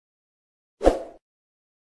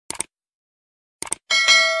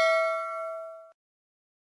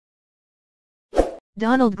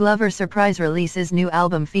Donald Glover surprise releases new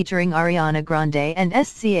album featuring Ariana Grande and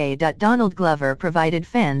SZA. Donald Glover provided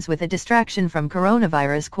fans with a distraction from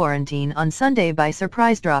coronavirus quarantine on Sunday by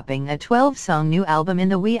surprise dropping a 12-song new album in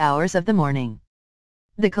the wee hours of the morning.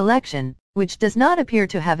 The collection, which does not appear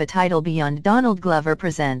to have a title beyond Donald Glover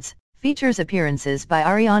Presents, features appearances by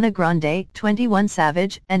Ariana Grande, 21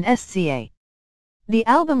 Savage, and SZA. The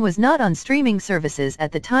album was not on streaming services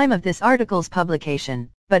at the time of this article's publication,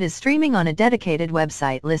 but is streaming on a dedicated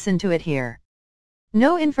website. Listen to it here.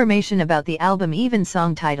 No information about the album, even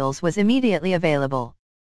song titles, was immediately available.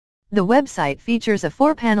 The website features a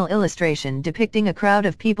 4-panel illustration depicting a crowd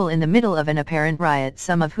of people in the middle of an apparent riot,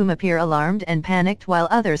 some of whom appear alarmed and panicked while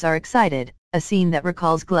others are excited, a scene that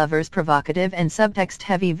recalls Glover's provocative and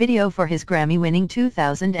subtext-heavy video for his Grammy-winning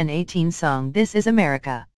 2018 song This Is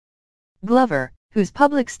America. Glover, whose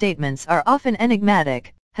public statements are often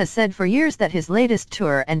enigmatic, has said for years that his latest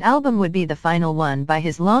tour and album would be the final one by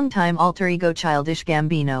his longtime alter ego Childish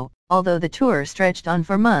Gambino, although the tour stretched on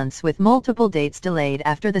for months with multiple dates delayed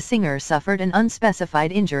after the singer suffered an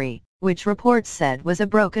unspecified injury, which reports said was a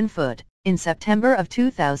broken foot, in September of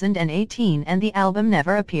 2018, and the album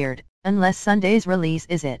never appeared, unless Sunday's release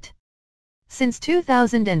is it. Since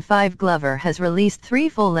 2005, Glover has released 3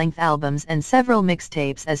 full-length albums and several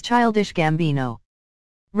mixtapes as Childish Gambino.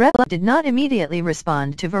 Rep did not immediately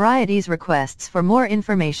respond to Variety's requests for more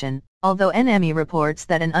information, although NME reports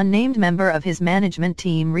that an unnamed member of his management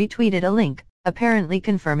team retweeted a link, apparently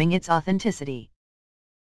confirming its authenticity.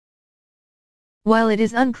 While it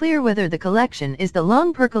is unclear whether the collection is the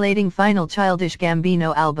long-percolating final Childish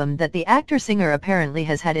Gambino album that the actor-singer apparently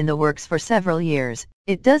has had in the works for several years,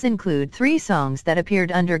 it does include 3 songs that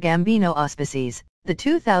appeared under Gambino auspices: the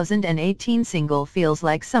 2018 single Feels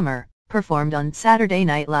Like Summer, performed on Saturday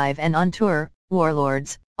Night Live and on tour,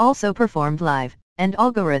 Warlords, also performed live, and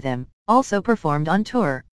Algorithm, also performed on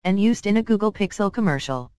tour, and used in a Google Pixel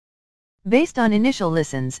commercial. Based on initial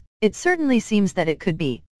listens, it certainly seems that it could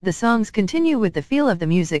be. The songs continue with the feel of the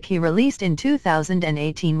music he released in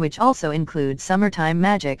 2018, which also includes Summertime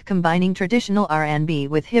Magic, combining traditional R&B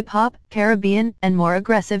with hip-hop, Caribbean, and more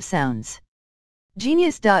aggressive sounds.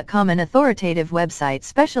 Genius.com, an authoritative website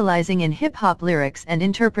specializing in hip-hop lyrics and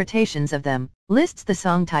interpretations of them, lists the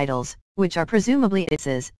song titles, which are presumably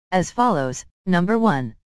its, as follows: Number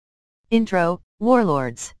 1. Intro,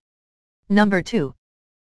 Warlords. Number 2.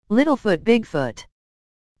 Littlefoot Bigfoot.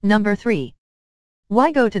 Number 3.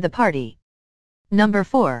 Why Go to the Party? Number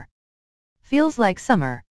 4. Feels Like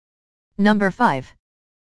Summer. Number 5.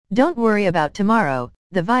 Don't Worry About Tomorrow,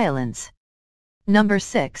 The Violence. Number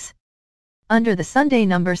 6. Under the Sunday.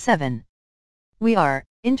 Number 7. We Are,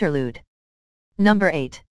 Interlude. Number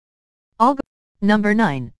 8. Number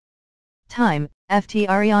 9. Time, FT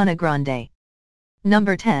Ariana Grande.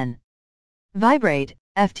 Number 10. Vibrate,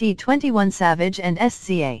 FT 21 Savage and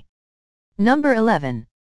SZA. Number 11.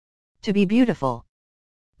 To Be Beautiful.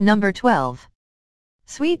 Number 12.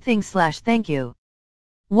 Sweet Thing / Thank You.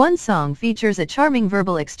 One song features a charming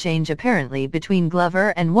verbal exchange apparently between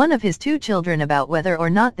Glover and one of his 2 children about whether or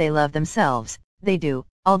not they love themselves. They do,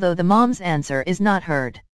 although the mom's answer is not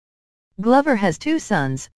heard. Glover has 2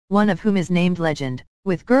 sons, one of whom is named Legend,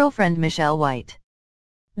 with girlfriend Michelle White.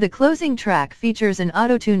 The closing track features an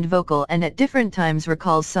auto-tuned vocal and at different times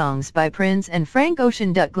recalls songs by Prince and Frank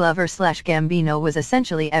Ocean. Glover / Gambino was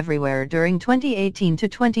essentially everywhere during 2018 to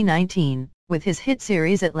 2019, with his hit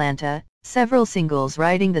series Atlanta, several singles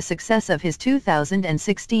riding the success of his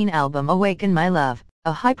 2016 album Awaken My Love,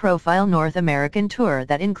 a high-profile North American tour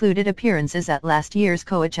that included appearances at last year's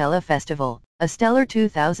Coachella Festival, a stellar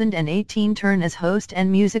 2018 turn as host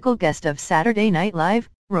and musical guest of Saturday Night Live,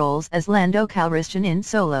 roles as Lando Calrissian in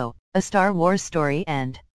Solo, A Star Wars Story,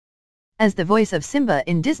 and as the voice of Simba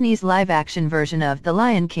in Disney's live-action version of The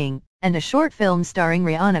Lion King, and a short film starring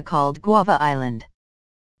Rihanna called Guava Island.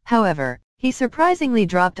 However, he surprisingly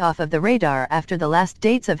dropped off of the radar after the last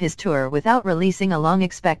dates of his tour without releasing a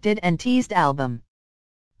long-expected and teased album.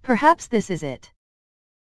 Perhaps this is it.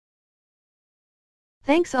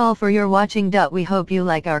 Thanks all for your watching. We hope you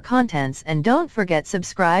like our contents, and don't forget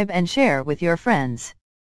subscribe and share with your friends.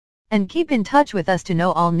 And keep in touch with us to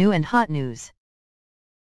know all new and hot news.